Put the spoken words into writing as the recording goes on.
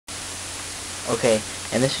Okay,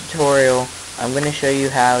 in this tutorial, I'm going to show you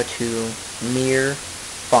how to mirror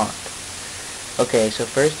font. Okay, so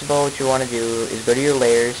first of all, what you want to do is go to your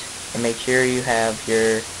layers and make sure you have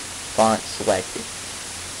your font selected.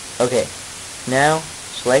 Okay, now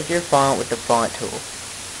select your font with the font tool.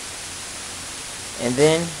 And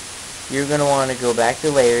then you're going to want to go back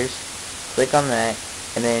to layers, click on that,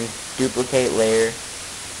 and then duplicate layer,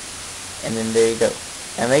 and then there you go.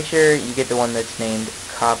 Now make sure you get the one that's named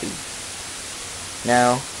copy.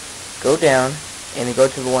 Now go down and then go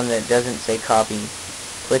to the one that doesn't say copy.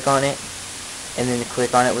 Click on it and then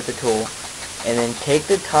click on it with the tool, and then take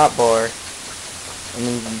the top bar and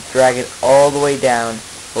then drag it all the way down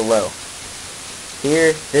below.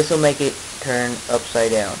 Here, this will make it turn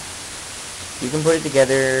upside down. You can put it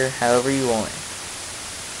together however you want.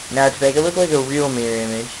 Now to make it look like a real mirror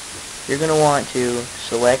image, you're going to want to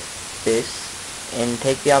select this and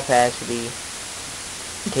take the opacity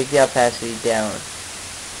down.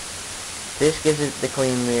 This gives it the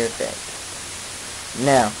clean mirror effect.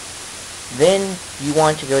 Now, then you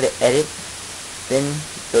want to go to edit, then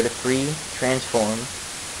go to free transform,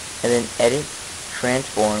 and then edit,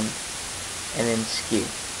 transform, and then skew.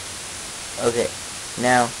 Okay,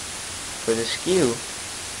 now for the skew,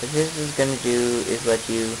 what this is going to do is let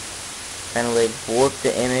you kind of like warp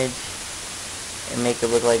the image and make it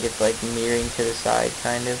look like it's like mirroring to the side,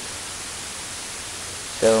 kind of.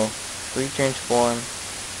 So, free transform,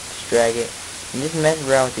 just drag it, and just mess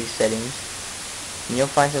around with these settings, and you'll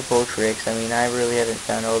find some cool tricks. I mean, I really haven't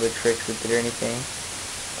found all the tricks with it or anything.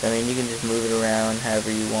 So, I mean, you can just move it around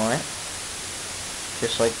however you want,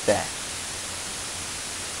 just like that.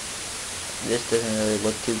 This doesn't really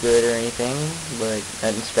look too good or anything, but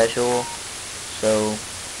nothing special, so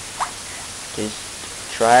just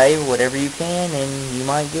try whatever you can and you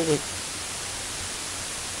might get it.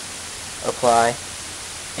 Apply,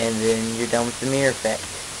 and then you're done with the mirror effect.